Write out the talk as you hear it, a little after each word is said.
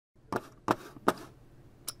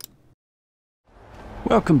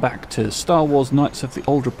Welcome back to Star Wars Knights of the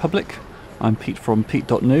Old Republic. I'm Pete from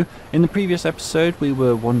Pete.new. In the previous episode we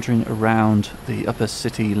were wandering around the upper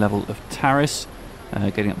city level of Taris,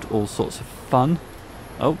 getting up to all sorts of fun.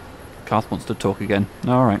 Oh, Karth wants to talk again.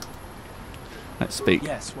 Alright, let's speak.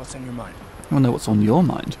 Yes, what's on your mind? I want to know what's on your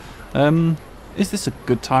mind. Is this a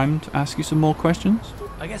good time to ask you some more questions?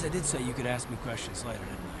 I guess I did say you could ask me questions later,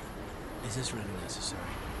 didn't I? Is this really necessary?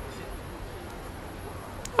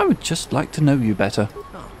 I would just like to know you better.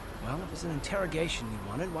 Oh, well, if it's an interrogation you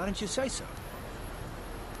wanted, why didn't you say so?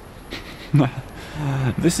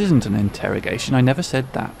 This isn't an interrogation, I never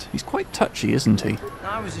said that. He's quite touchy, isn't he? No,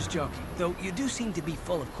 I was just joking. Though you do seem to be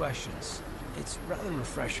full of questions. It's rather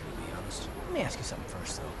refreshing, to be honest. Let me ask you something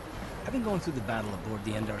first, though. I've been going through the battle aboard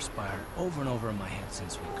the Endar Spire over and over in my head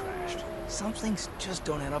since we crashed. Some things just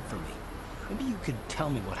don't add up for me. Maybe you could tell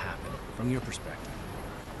me what happened, from your perspective.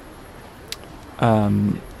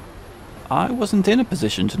 I wasn't in a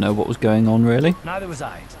position to know what was going on, really. Neither was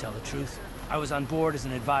I, to tell the truth. I was on board as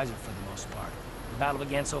an advisor for the most part. The battle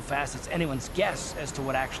began so fast it's anyone's guess as to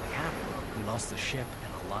what actually happened. We lost the ship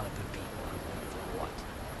and a lot of good people. For what?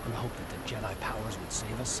 In the hope that the Jedi powers would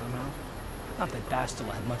save us somehow? Not that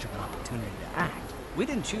Bastila had much of an opportunity to act. We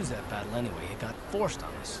didn't choose that battle anyway. It got forced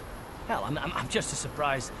on us. Hell, I'm just as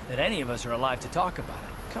surprised that any of us are alive to talk about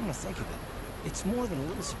it. Come to think of it, it's more than a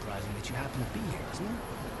little surprising that you happen to be here, isn't it?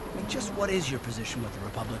 I mean, just what is your position with the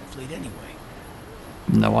Republic fleet anyway?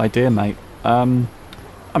 No idea, mate. I'm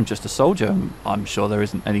just a soldier. I'm sure there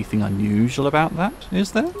isn't anything unusual about that,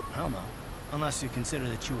 is there? I don't know. Unless you consider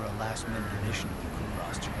that you were a last-minute addition to the crew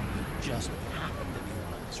roster and you just happened to be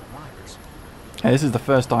one of the survivors. Hey, this is the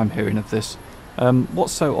first I'm hearing of this.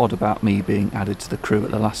 What's so odd about me being added to the crew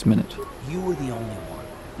at the last minute? You were the only one.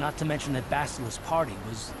 Not to mention that Bastila's party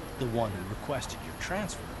was the one who requested your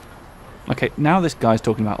transfer. Okay, now this guy's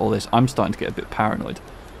talking about all this, I'm starting to get a bit paranoid.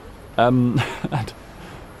 And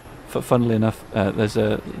funnily enough, there's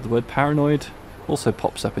the word paranoid also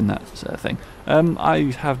pops up in that thing.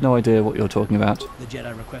 I have no idea what you're talking about. The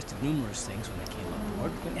Jedi requested numerous things when they came on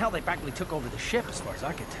board. And hell, they practically took over the ship as far as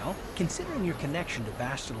I could tell. Considering your connection to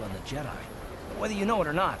Bastila and the Jedi, whether you know it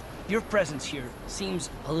or not, your presence here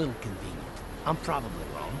seems a little convenient. I'm probably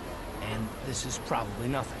wrong, and this is probably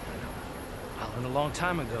nothing, I know. I learned a long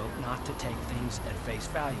time ago not to take things at face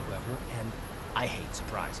value ever, and I hate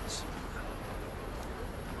surprises.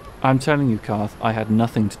 I'm telling you, Karth, I had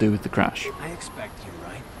nothing to do with the crash. I expect you're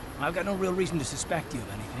right. I've got no real reason to suspect you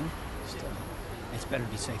of anything. Still, it's better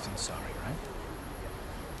to be safe than sorry,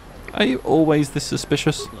 right? Are you always this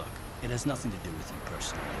suspicious? Look, it has nothing to do with you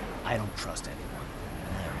personally. I don't trust anyone.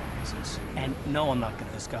 And there are reasons. And no, I'm not going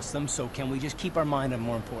to discuss them, so can we just keep our mind on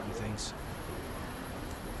more important things?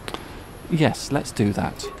 Yes, let's do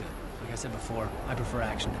that. Good. Like I said before, I prefer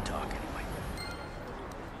action to talk anyway.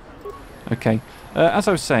 Okay, as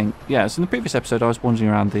I was saying, yeah, so in the previous episode I was wandering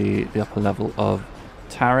around the upper level of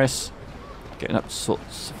Taris, getting up to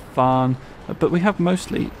sorts of fun, but we have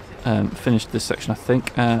mostly finished this section, I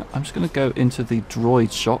think. I'm just going to go into the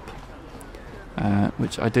droid shop,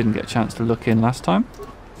 which I didn't get a chance to look in last time.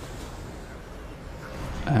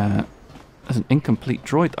 There's an incomplete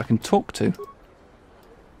droid I can talk to.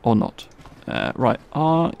 Or not. Right,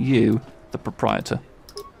 are you the proprietor?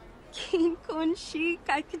 Shi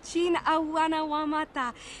kakchin awana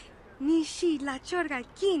wamata nishi la chorga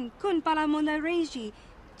kin kun pala monareji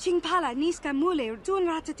chingpala niska mule dun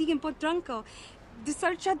ratatigin podranko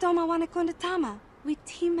disarcha doma wana kondatama with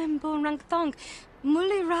timembo rangthong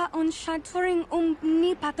mule ra on shaturing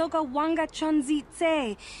ni patoga wanga chonzi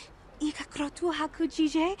tse ika krotu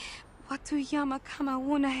hakujije watu yama kama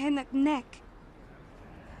wuna henak nek.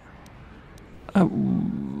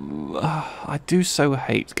 I do so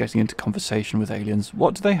hate getting into conversation with aliens.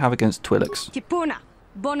 What do they have against Twi'leks?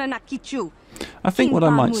 I think what I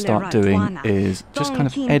might start doing is just kind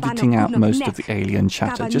of editing out most of the alien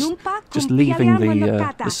chatter, just leaving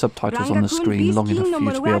the subtitles on the screen long enough for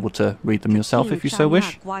you to be able to read them yourself if you so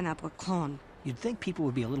wish. You'd think people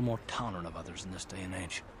would be a little more tolerant of others in this day and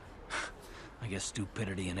age. I guess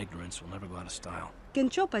stupidity and ignorance will never go out of style.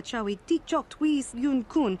 Genchopa chawi tikchok twis yun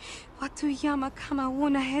kun watu yama kama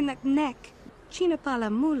wuna henak nek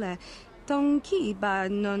chinapala mula tonki ba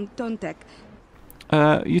non tontek.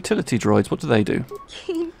 Utility droids, what do they do?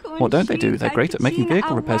 What don't they do? They're great at making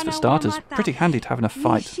vehicle repairs for starters. Pretty handy to have in a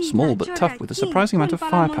fight, small but tough with a surprising amount of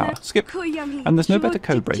firepower. Skip. And there's no better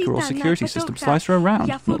codebreaker or security system slicer around.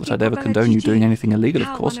 Not that I'd ever condone you doing anything illegal,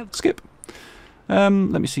 of course. Skip. Let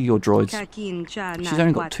me see your droids. She's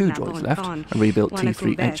only got 2 droids left. A rebuilt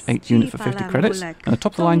T3H8 unit for 50 credits, and a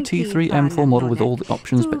top-of-the-line T3 M4 model with all the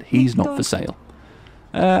options, but he's not for sale.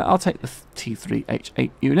 I'll take the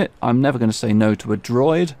T3H8 unit. I'm never going to say no to a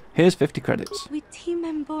droid. Here's 50 credits.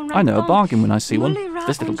 I know a bargain when I see one.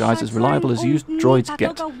 This little guy's as reliable as used droids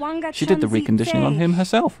get. She did the reconditioning on him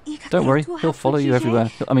herself. Don't worry, he'll follow you everywhere.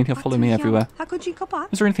 He'll follow me everywhere.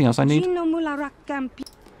 Is there anything else I need?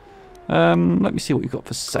 Let me see what you've got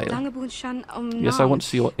for sale. Yes, I want to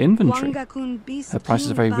see your inventory. Her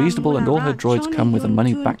prices are very reasonable and all her droids come with a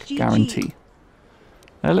money-back guarantee.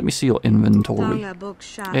 Let me see your inventory.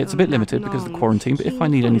 It's a bit limited because of the quarantine, but if I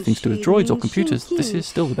need anything to do with droids or computers, this is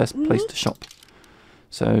still the best place to shop.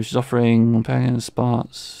 So she's offering companion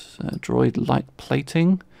parts, droid light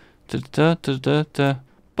plating,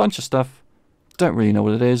 bunch of stuff. Don't really know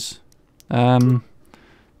what it is.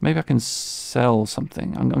 Maybe I can sell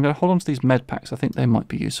something. I'm going to hold on to these med packs. I think they might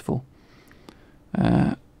be useful.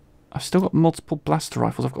 I've still got multiple blaster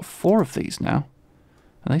rifles. I've got 4 of these now.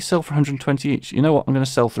 And they sell for 120 each. You know what? I'm going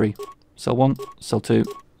to sell 3. Sell 1, sell 2,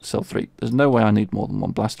 sell 3. There's no way I need more than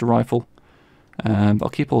 1 blaster rifle. But I'll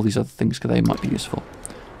keep all these other things because they might be useful.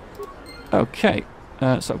 Okay. So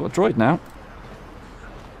I've got a droid now.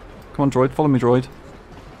 Come on, droid. Follow me, droid.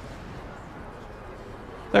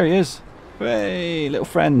 There he is. Hey, little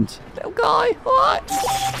friend. Little guy. What?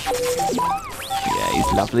 Yeah,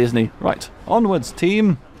 he's lovely, isn't he? Right. Onwards,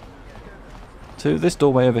 team. To this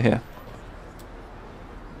doorway over here.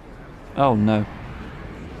 Oh no.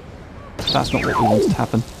 That's not what we wanted to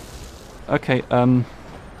happen. Okay,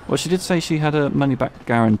 well she did say she had a money back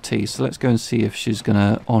guarantee, so let's go and see if she's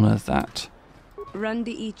gonna honour that.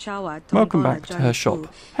 Welcome back to her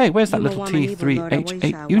shop. Hey, where's that little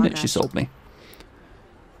T3H8 unit she sold me?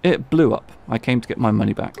 It blew up. I came to get my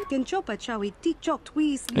money back. It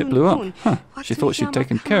blew up? Huh. She thought she'd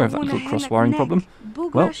taken care of that little cross-wiring problem.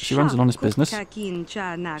 Well, she runs an honest business. She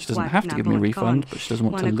doesn't have to give me a refund, but she doesn't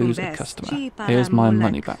want to lose a customer. Here's my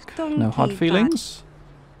money back. No hard feelings?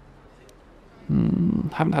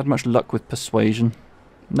 Haven't had much luck with persuasion.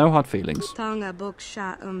 No hard feelings. Okay,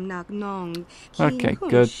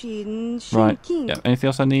 good. Right. Yeah, anything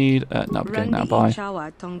else I need? No, we're going now. Bye.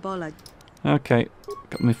 Okay,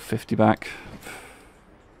 got me 50 back.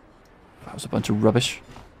 That was a bunch of rubbish.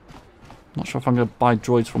 Not sure if I'm going to buy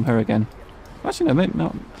droids from her again. Actually, no, maybe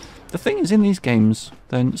not. The thing is, in these games,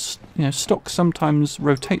 then stock sometimes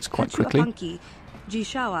rotates quite quickly.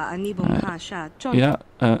 Yeah.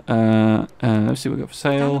 Let's see what we've got for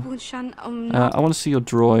sale. I want to see your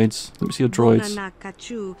droids. Let me see your droids.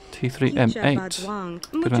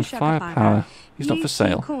 T3M8. Good amount of firepower. He's not for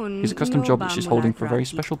sale. He's a custom job that she's holding for a very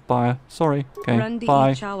special buyer. Sorry. Okay.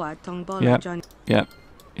 Bye. Yep.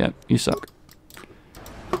 You suck.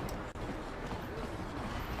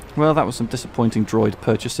 Well, that was some disappointing droid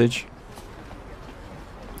purchasage.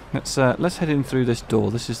 Let's head in through this door.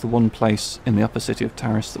 This is the one place in the upper city of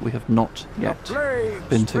Taris that we have not yet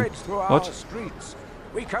been to. What? Streets.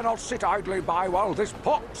 We cannot sit idly by while this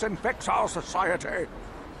pox infects our society.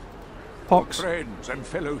 Pox? Friends and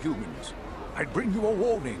fellow humans, I bring you a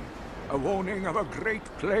warning of a great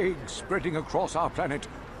plague spreading across our planet.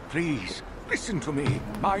 Please, listen to me.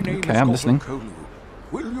 My name is Galactic Empire.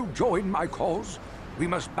 Will you join my cause? We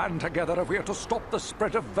must band together if we are to stop the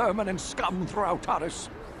spread of vermin and scum throughout Taris.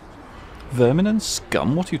 Vermin and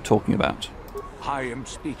scum? What are you talking about? I am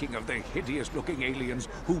speaking of the hideous-looking aliens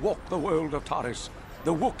who walk the world of Taris.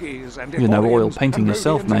 The Wookiees and you know oil painting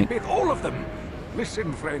yourself, mate. All of them.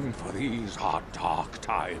 Listen, friend, for these are dark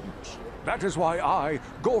times. That is why I,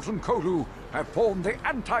 Gorton Kolu, have formed the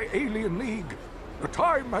Anti-Alien League. The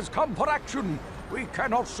time has come for action. We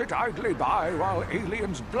cannot sit idly by while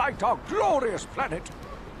aliens blight our glorious planet.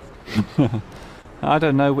 I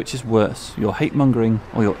don't know which is worse, your hate-mongering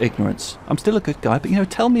or your ignorance. I'm still a good guy, but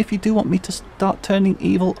tell me if you do want me to start turning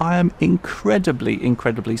evil. I am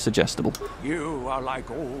incredibly suggestible. You are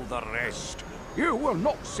like all the rest. You will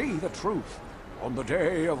not see the truth. On the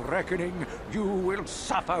day of reckoning, you will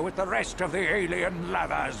suffer with the rest of the alien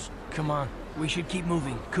lovers. Come on, we should keep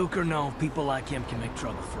moving. Kook or no, people like him can make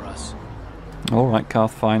trouble for us. Alright,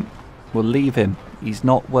 Karth, fine. We'll leave him. He's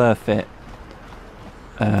not worth it.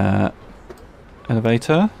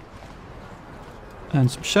 Elevator.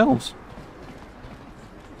 And some shelves.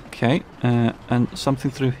 Okay, and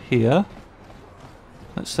something through here.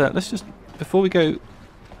 Let's just, before we go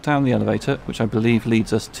down the elevator, which I believe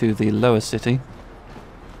leads us to the lower city,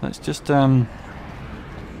 let's just have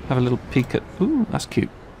a little peek at... Ooh, that's cute.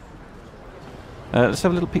 Let's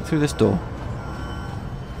have a little peek through this door.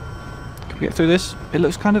 Can we get through this? It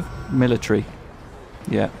looks kind of military.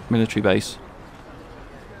 Yeah, military base.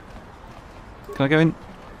 Can I go in?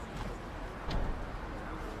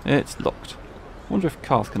 It's locked. I wonder if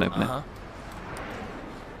Karth can open it.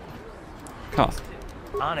 Karth.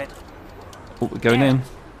 On it. Oh, we're going in.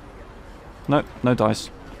 No, no dice.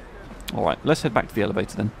 Alright, let's head back to the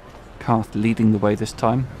elevator then. Karth leading the way this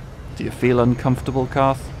time. Do you feel uncomfortable,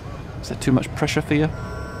 Karth? Is there too much pressure for you?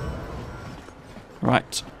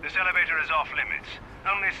 Right. This elevator is off limits.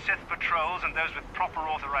 Only Sith patrols and those with proper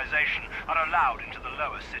authorization are allowed into the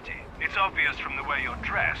lower city. It's obvious from the way you're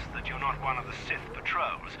dressed that you're not one of the Sith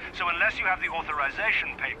patrols. So unless you have the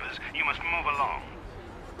authorization papers, you must move along.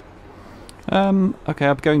 Okay,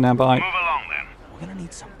 I'm going now, bye. Move along then. We're gonna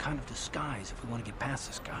need some kind of disguise if we want to get past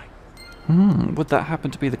this guy. Would that happen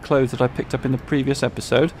to be the clothes that I picked up in the previous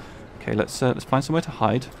episode? Okay, let's find somewhere to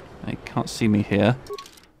hide. They can't see me here.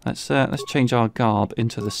 Let's change our garb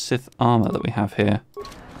into the Sith armor that we have here.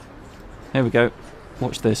 Here we go.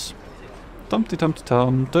 Watch this. Dumpty Dumpty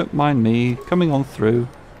Tum, don't mind me, coming on through.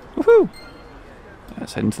 Woohoo!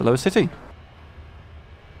 Let's head into the lower city.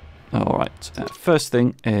 Alright, first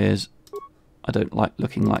thing is I don't like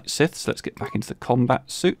looking like Sith, so let's get back into the combat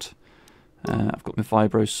suit. I've got my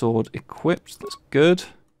vibro sword equipped, that's good.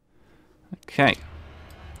 Okay.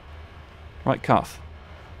 Right, Karth.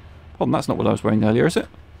 Oh, that's not what I was wearing earlier, is it?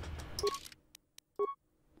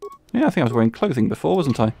 Yeah, I think I was wearing clothing before,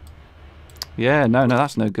 wasn't I? Yeah, no,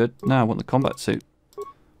 that's no good. No, I want the combat suit.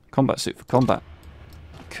 Combat suit for combat.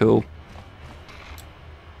 Cool.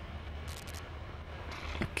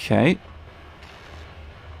 Okay.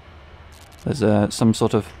 There's some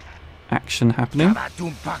sort of action happening.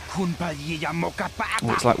 Oh,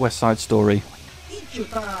 it's like West Side Story.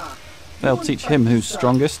 They'll teach him who's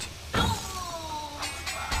strongest.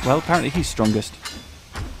 Well, apparently he's strongest.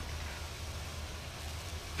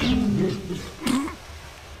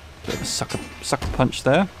 Bit of a sucker punch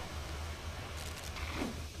there.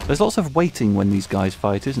 There's lots of waiting when these guys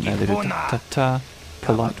fight, isn't there? They do ta-ta-ta,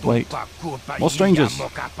 polite wait. More strangers!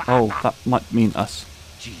 Oh, that might mean us.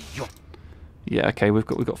 Yeah, okay, we've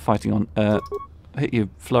got fighting on. Hit you,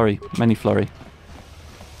 flurry, many flurry.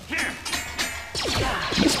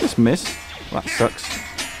 Miss. Well, that sucks.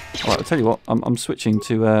 Alright, I'll tell you what, I'm switching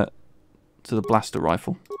to the blaster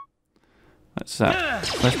rifle. Let's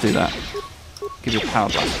do that. Give you a power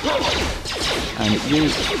blast. And you,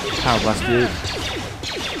 power blast you.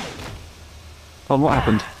 Oh, what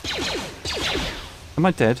happened? Am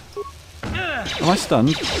I dead? Am I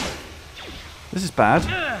stunned? This is bad.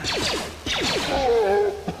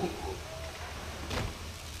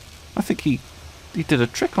 I think he did a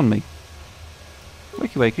trick on me.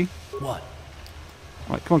 Wakey wakey. What?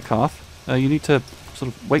 Right, come on, Karth. You need to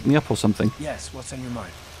sort of wake me up or something. Yes, what's on your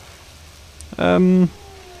mind?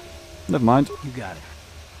 Never mind. You got it.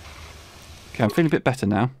 Okay, I'm feeling a bit better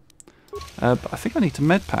now. But I think I need to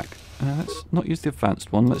med pack. Let's not use the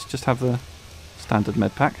advanced one. Let's just have the standard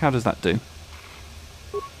med pack. How does that do?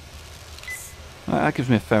 That gives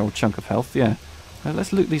me a fair old chunk of health, yeah.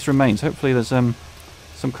 Let's loot these remains. Hopefully there's some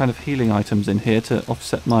kind of healing items in here to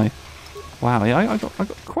offset my... Wow, yeah, I got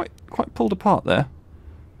quite pulled apart there.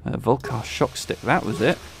 Volkar shock stick, that was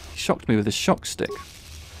it. He shocked me with his shock stick.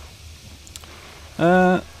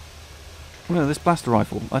 Well, this blaster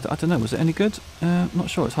rifle, I don't know, was it any good? I'm not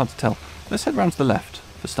sure, it's hard to tell. Let's head round to the left,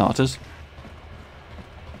 for starters.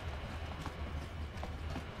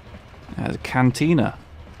 There's a cantina.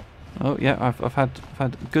 Oh yeah, I've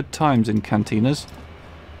had good times in cantinas.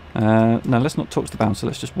 No, let's not talk to the bouncer,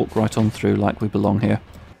 let's just walk right on through like we belong here.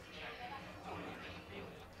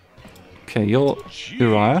 Okay, you're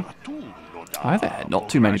Uriah. Hi there, not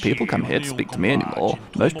too many people come here to speak to me anymore.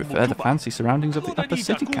 Most prefer the fancy surroundings of the upper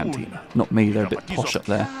city cantina. Not me, they're a bit posh up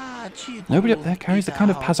there. Nobody up there carries the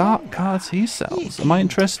kind of Pazart cards he sells. Am I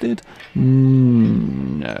interested?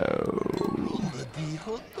 No.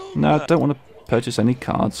 No, I don't want to purchase any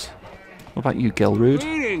cards. What about you, Gelrude?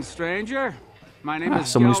 Greetings, stranger. My name is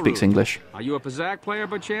someone Gelrude. who speaks English. Are you a Pazak player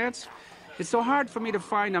by chance? It's so hard for me to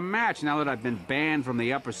find a match now that I've been banned from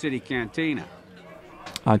the upper city cantina.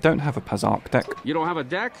 I don't have a Pazark deck. You don't have a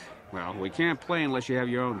deck? Well, we can't play unless you have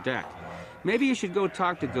your own deck. Maybe you should go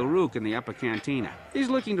talk to Garuk in the upper cantina. He's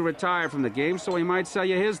looking to retire from the game, so he might sell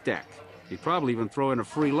you his deck. He'd probably even throw in a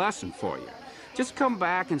free lesson for you. Just come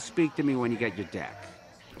back and speak to me when you get your deck.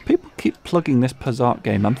 People keep plugging this Pazark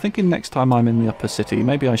game. I'm thinking next time I'm in the upper city,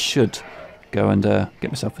 maybe I should go and get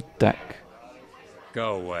myself a deck.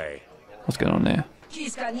 Go away. What's going on here?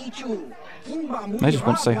 I just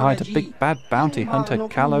want to say hi to big bad bounty hunter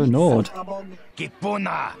Calo Nord.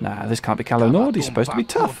 Nah, this can't be Calo Nord. He's supposed to be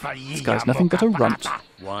tough. This guy's nothing but a runt.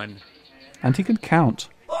 And he can count.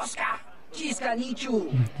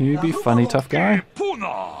 You be funny, tough guy. You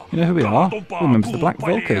know who we are? We're members of the Black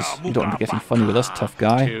Volkers. You don't want to be getting funny with us, tough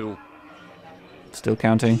guy. Still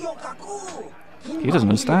counting. He doesn't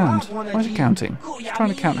understand. Why is he counting? He's trying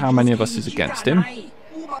to count how many of us is against him.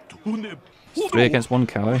 3 against 1,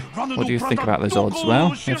 Callow. What do you think about those odds? Well,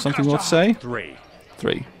 you have something more to say?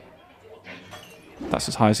 3. That's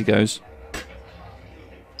as high as he goes.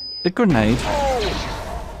 A grenade.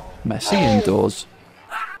 Messy indoors.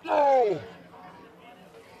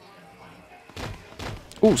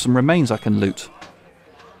 Oh, some remains I can loot.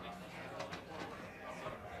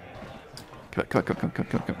 Come on.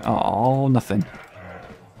 Oh, nothing.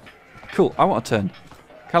 Cool, I want a turn.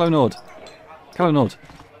 Callow Nord.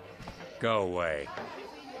 Go away.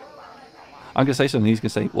 I'm going to say something, he's going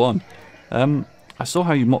to say 1. I saw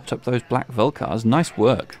how you mopped up those black Vulcars. Nice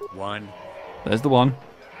work. 1. There's the 1.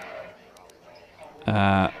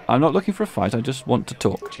 I'm not looking for a fight, I just want to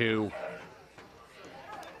talk. 2.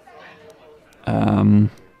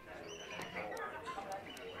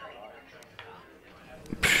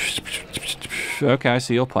 Okay, I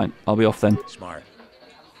see your point. I'll be off then. Smart.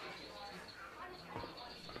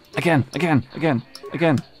 Again. I want to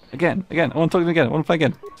talk to him again. I want to play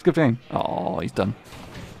again. It's a good game. Oh, he's done.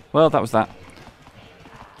 Well, that was that.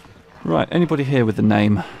 Right, anybody here with the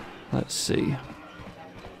name? Let's see.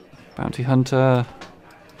 Bounty Hunter.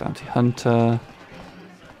 Bib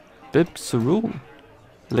Sarul.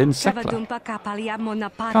 Lynn Seckler.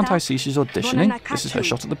 Can't I see she's auditioning? This is her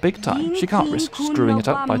shot at the big time. She can't risk screwing it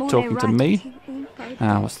up by talking to me.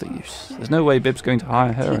 What's the use? There's no way Bib's going to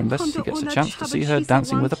hire her unless he gets a chance to see her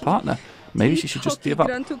dancing with a partner. Maybe she should just give up.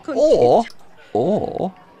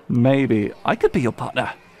 Or maybe I could be your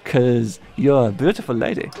partner, 'cause you're a beautiful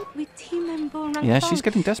lady. Yeah, she's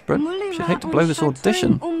getting desperate. She'd hate to blow this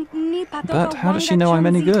audition. But how does she know I'm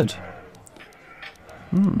any good?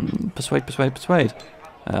 Persuade.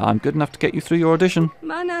 I'm good enough to get you through your audition.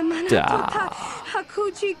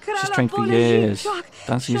 She's trained for years.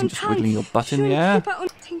 Dancing isn't just wiggling your butt in the air.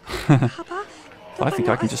 If I think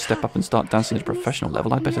I can just step up and start dancing at a professional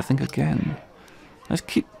level, I'd better think again. Let's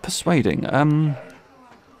keep persuading.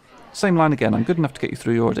 Same line again. I'm good enough to get you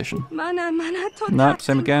through your audition. No,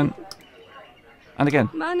 same again. And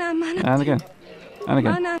again. And again. And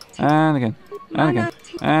again. And again. And again.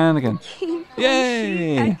 And again.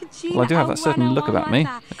 Yay! Well, I do have that certain look about me,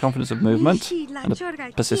 a confidence of movement, and a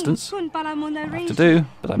persistence. I have to do,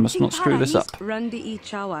 but I must not screw this up.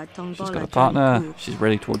 She's got a partner, she's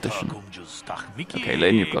ready to audition. Okay,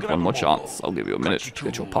 Lynn, you've got one more chance. I'll give you a minute to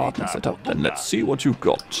get your partner set up, then let's see what you've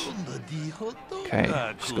got.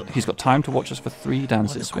 Okay, he's got time to watch us for 3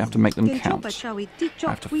 dances. We have to make them count. I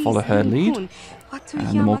have to follow her lead, and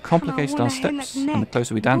the more complicated our steps, and the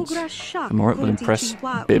closer we dance, the more it will impress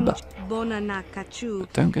Bib. But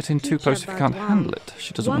don't get in too close if you can't handle it.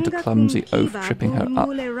 She doesn't want a clumsy oaf tripping her up.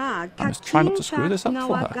 I must try not to screw this up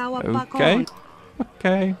for her.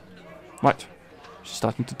 Okay. Right. She's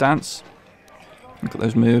starting to dance. Look at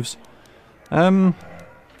those moves.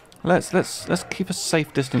 Let's keep a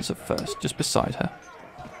safe distance at first, just beside her.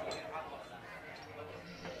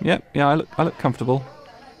 Yep, yeah, I look comfortable.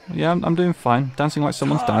 Yeah, I'm doing fine. Dancing like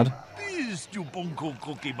someone's dad.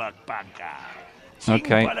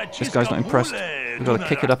 Okay, this guy's not impressed. We've got to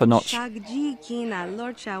kick it up a notch. Right,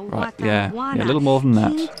 yeah, a little more than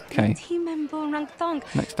that. Okay.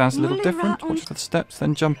 Next dance a little different. Watch for the steps,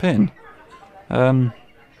 then jump in.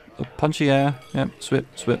 Punchy air. Yep, swip,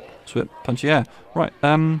 punchy air. Right,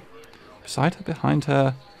 beside her, behind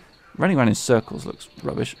her. Running around in circles looks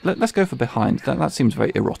rubbish. Let's go for behind. That seems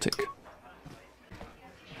very erotic.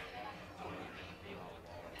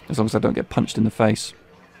 As long as I don't get punched in the face.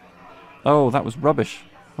 Oh, that was rubbish.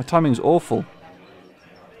 My timing's awful.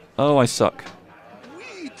 Oh, I suck.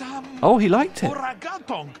 Oh, he liked it.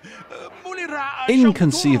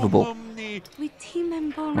 Inconceivable.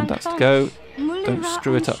 And that's to go. Don't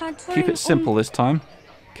screw it up. Keep it simple this time.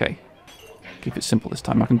 Okay. Keep it simple this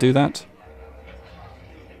time. I can do that.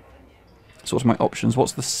 So what are my options?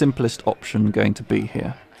 What's the simplest option going to be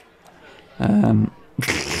here?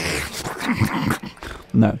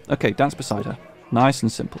 No. Okay, dance beside her. Nice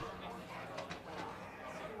and simple.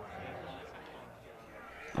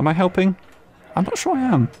 Am I helping? I'm not sure I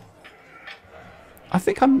am. I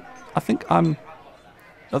think I'm...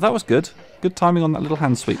 Oh, that was good. Good timing on that little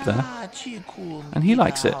hand sweep there. And he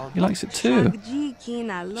likes it. He likes it too. She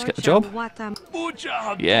get the job?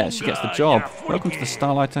 Yeah, she gets the job. Welcome to the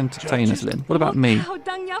Starlight Entertainers, Lynn. What about me?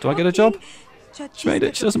 Do I get a job? She made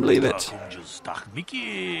it. She doesn't believe it.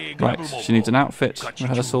 Right, she needs an outfit,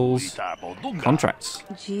 rehearsals, contracts.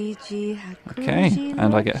 Okay,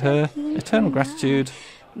 and I get her eternal gratitude.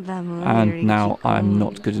 And now I'm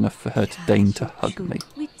not good enough for her to deign to hug me.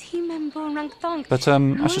 But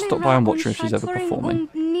I should stop by and watch her if she's ever performing.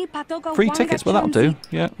 Free tickets, well that'll do.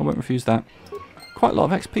 Yeah, I won't refuse that. Quite a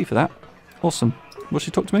lot of XP for that. Awesome. Will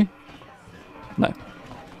she talk to me? No.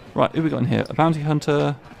 Right, who we got in here? A bounty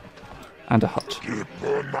hunter and a hut.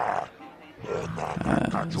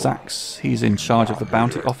 Zax, he's in charge of the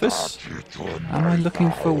bounty office. Am I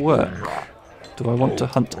looking for work? Do I want to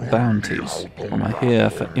hunt bounties? Or am I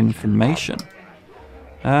here for information?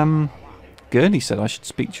 Gurney said I should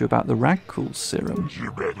speak to you about the Ragcool serum.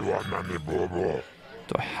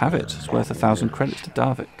 Do I have it? It's worth 1,000 credits to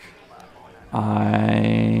Davik.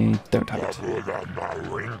 I don't have it.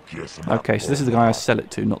 Okay, so this is the guy I sell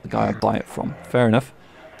it to, not the guy I buy it from. Fair enough.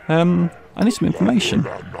 I need some information.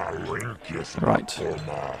 Right.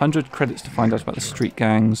 100 credits to find out about the street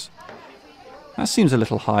gangs. That seems a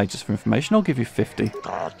little high just for information. I'll give you 50.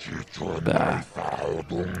 There.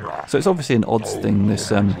 So it's obviously an odds thing, this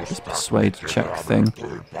persuade check thing.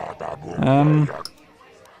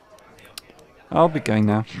 I'll be going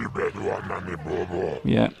now.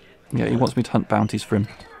 Yeah, he wants me to hunt bounties for him.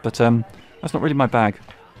 But that's not really my bag.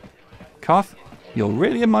 Karth, you're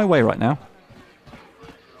really in my way right now.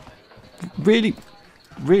 Really,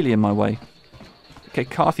 really in my way. Okay,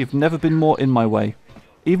 Karth, you've never been more in my way.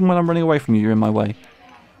 Even when I'm running away from you, you're in my way.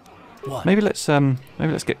 What? Maybe let's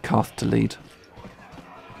get Karth to lead.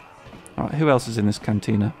 Alright, who else is in this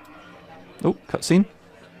cantina? Oh, cutscene.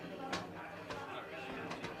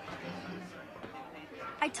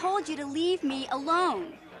 I told you to leave me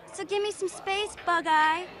alone. So give me some space,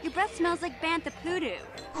 Bug-Eye. Your breath smells like bantha poodoo.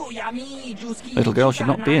 Little girl should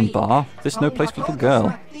not be in bar. This is no place for little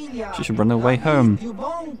girl. She should run away home. Who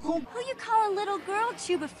you calling little girl,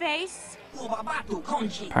 Chuba Face?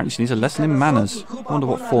 Apparently she needs a lesson in manners. I wonder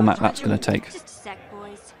what format that's going to take. Just a sec,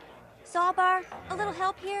 boys. Zalbar, a little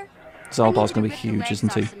help here? Zalbar's going to be huge,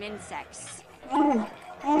 isn't he?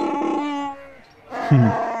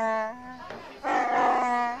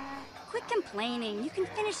 Quit complaining. You can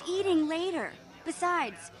finish eating later.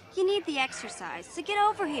 Besides, you need the exercise, so get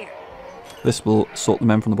over here. This will sort the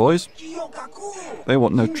men from the boys. They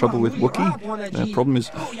want no trouble with Wookiee. Their problem is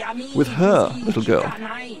with her, little girl.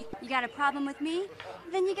 You got a problem with me?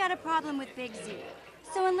 Then you got a problem with Big Z.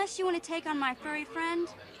 So unless you want to take on my furry friend,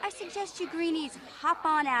 I suggest you greenies hop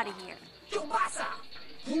on out of here.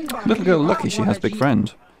 Little girl lucky she has big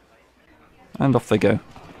friend. And off they go.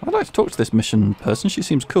 I'd like to talk to this mission person. She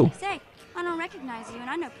seems cool. Say, I don't recognize you, and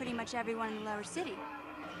I know pretty much everyone in the lower city.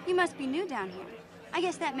 You must be new down here. I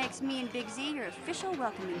guess that makes me and Big Z your official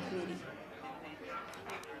welcoming committee.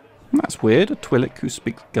 That's weird. A Twi'lek who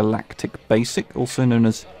speaks Galactic Basic, also known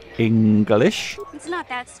as English. It's not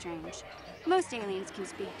that strange. Most aliens can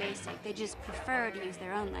speak Basic. They just prefer to use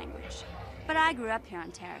their own language. But I grew up here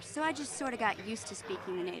on Taris, so I just sort of got used to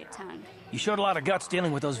speaking the native tongue. You showed a lot of guts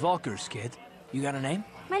dealing with those Vulkars, kid. You got a name?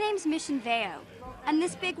 My name's Mission Veo, and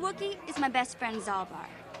this big Wookiee is my best friend Zalbar.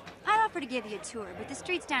 I'd offer to give you a tour, but the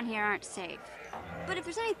streets down here aren't safe. But if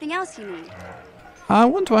there's anything else you need... I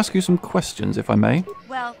want to ask you some questions, if I may.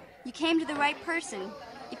 Well, you came to the right person.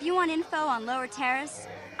 If you want info on Lower Taris,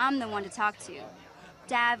 I'm the one to talk to.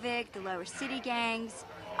 Davik, the Lower City gangs.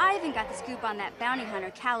 I even got the scoop on that bounty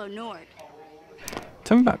hunter, Calo Nord.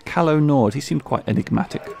 Tell me about Calo Nord. He seemed quite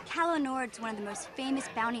enigmatic. Calo Nord's one of the most famous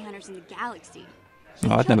bounty hunters in the galaxy.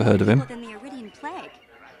 Oh, I'd never heard of him. Than the Iridian Plague.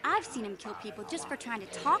 I've seen him kill people just for trying to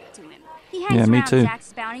talk to him. He hangs me around too.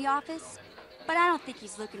 Jack's bounty office, but I don't think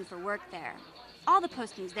he's looking for work there. All the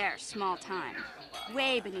postings there are small time,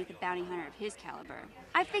 way beneath a bounty hunter of his caliber.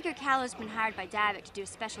 I figure Calo's been hired by Davik to do a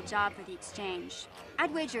special job for the exchange.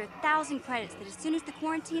 I'd wager 1,000 credits that as soon as the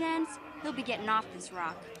quarantine ends, he'll be getting off this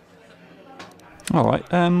rock. Alright,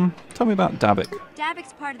 tell me about Davik.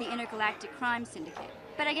 Davik's part of the Intergalactic Crime Syndicate,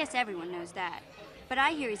 but I guess everyone knows that. But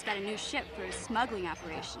I hear he's got a new ship for his smuggling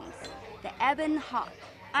operations, the Ebon Hawk.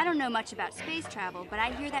 I don't know much about space travel, but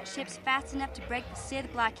I hear that ship's fast enough to break the Sith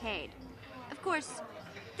blockade. Of course,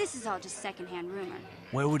 this is all just secondhand rumor.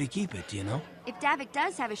 Where would he keep it, do you know? If Davik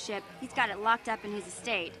does have a ship, he's got it locked up in his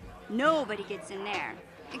estate. Nobody gets in there,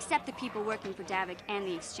 except the people working for Davik and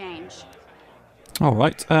the exchange.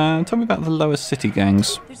 Alright, tell me about the lower city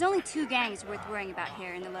gangs. There's only 2 gangs worth worrying about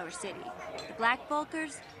here in the lower city. The Black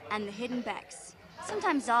Vulkars and the Hidden Becks.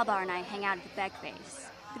 Sometimes Zalbar and I hang out at the Beck base.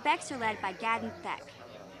 The Becks are led by Gadden Beck.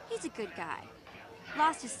 He's a good guy.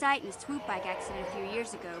 Lost his sight in a swoop bike accident a few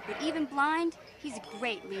years ago, but even blind, he's a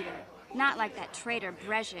great leader. Not like that traitor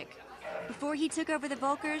Brezhik. Before he took over the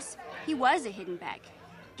Vulkars, he was a Hidden Beck.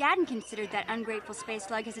 Gadden considered that ungrateful space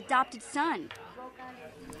slug his adopted son.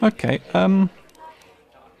 Okay, I'm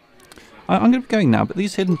going to be going now, but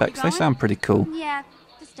these Hidden Becks, they sound pretty cool. Yeah,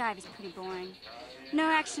 this dive is pretty boring. No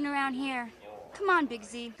action around here. Come on, Big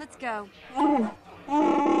Z, let's go.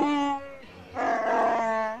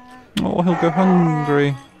 Oh, he'll go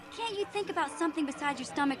hungry. Can't you think about something besides your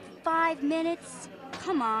stomach for 5 minutes?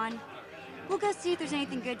 Come on. We'll go see if there's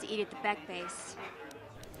anything good to eat at the Beck base.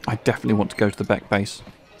 I definitely want to go to the Beck base.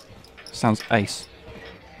 Sounds ace.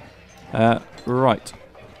 Right.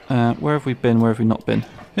 Where have we been? Where have we not been?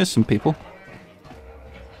 Here's some people.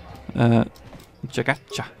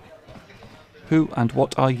 Jagacha. Who and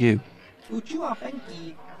what are you? What do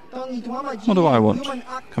I want?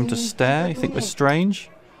 Come to stare? You think we're strange?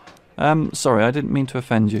 Sorry, I didn't mean to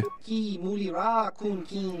offend you.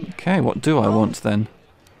 Okay, what do I want then?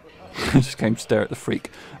 I just came to stare at the freak.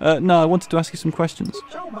 No, I wanted to ask you some questions.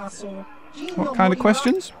 What kind of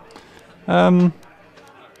questions? Can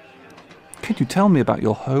you tell me about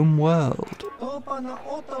your home world?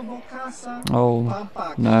 Oh,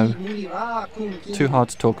 no. Too hard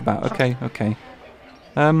to talk about. Okay, okay.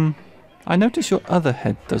 I notice your other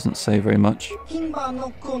head doesn't say very much.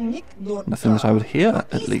 Nothing that I would hear,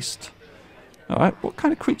 at least. Alright, what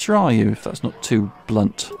kind of creature are you, if that's not too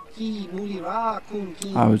blunt?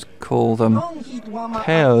 I would call them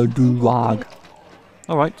Teoduwag.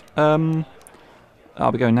 Alright,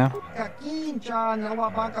 I'll be going now.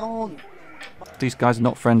 These guys are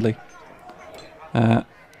not friendly.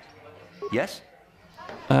 Yes?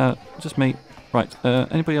 Just me. Right,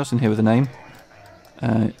 anybody else in here with a name?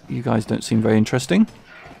 You guys don't seem very interesting.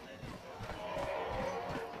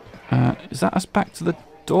 Is that us back to the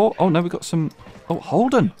door? Oh no, we got some... Oh,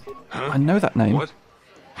 Holden! Huh? I know that name. What?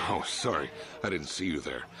 Oh, sorry. I didn't see you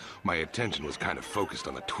there. My attention was kind of focused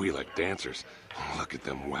on the Twi'lek dancers. Look at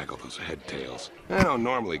them waggle those head tails. I don't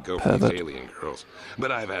normally go for these alien girls,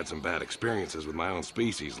 but I've had some bad experiences with my own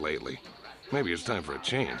species lately. Maybe it's time for a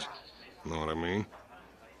change. Know what I mean?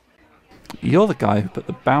 You're the guy who put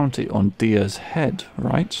the bounty on Dia's head,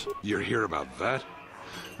 right? You're here about that?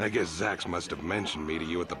 I guess Zax must have mentioned me to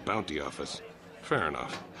you at the bounty office. Fair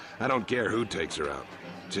enough. I don't care who takes her out.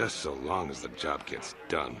 Just so long as the job gets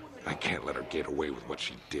done. I can't let her get away with what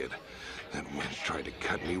she did. That wench tried to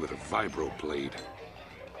cut me with a vibro blade.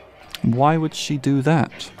 Why would she do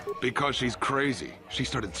that? Because she's crazy. She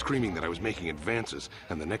started screaming that I was making advances,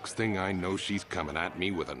 and the next thing I know, she's coming at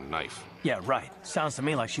me with a knife. Yeah, right. Sounds to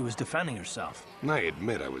me like she was defending herself. I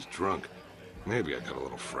admit I was drunk. Maybe I got a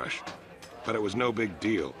little fresh. But it was no big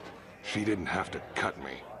deal. She didn't have to cut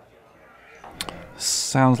me.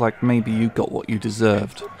 Sounds like maybe you got what you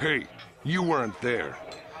deserved. Hey, you weren't there.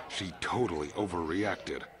 She totally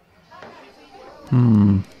overreacted.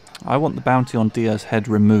 I want the bounty on Dia's head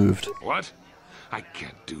removed. What? I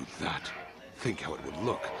can't do that. Think how it would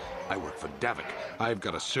look. I work for Davik. I've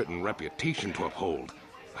got a certain reputation to uphold.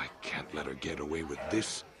 I can't let her get away with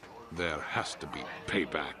this. There has to be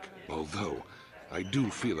payback. Although, I do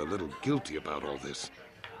feel a little guilty about all this.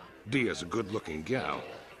 Dia's a good-looking gal.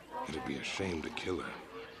 It'd be a shame to kill her.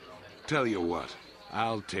 Tell you what,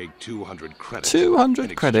 I'll take 200 credits.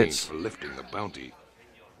 200 credits? For lifting the bounty.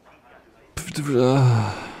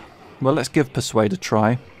 Well, let's give Persuade a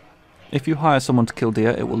try. If you hire someone to kill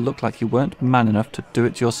Dia, it will look like you weren't man enough to do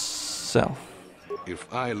it yourself.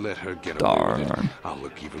 If I let her get away with it, I'll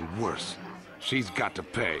look even worse. She's got to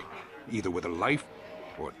pay, either with her life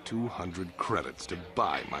or 200 credits to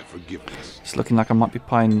buy my forgiveness. It's looking like I might be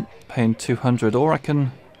paying 200, or I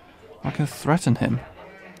can threaten him.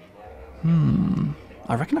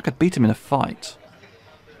 I reckon I could beat him in a fight.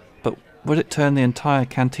 But would it turn the entire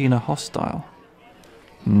Cantina hostile?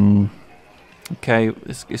 Okay,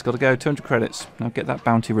 it's got to go. 200 credits. Now get that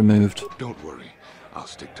bounty removed. Don't worry. I'll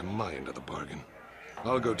stick to my end of the bargain.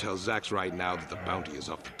 I'll go tell Zax right now that the bounty is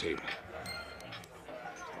off the table.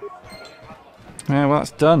 Yeah, well,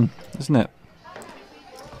 that's done, isn't it?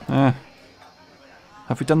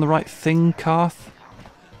 Have we done the right thing, Karth?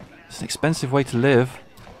 It's an expensive way to live,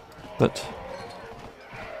 but,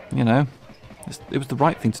 you know, it was the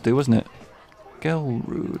right thing to do, wasn't it?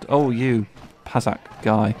 Gelrude. Oh, you Pazak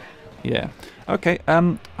guy. Yeah. Okay,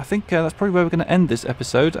 I think that's probably where we're going to end this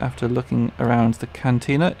episode after looking around the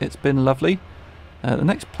Cantina. It's been lovely. The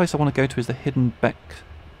next place I want to go to is the Hidden Beck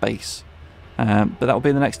base. But that will be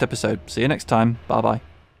in the next episode. See you next time. Bye-bye.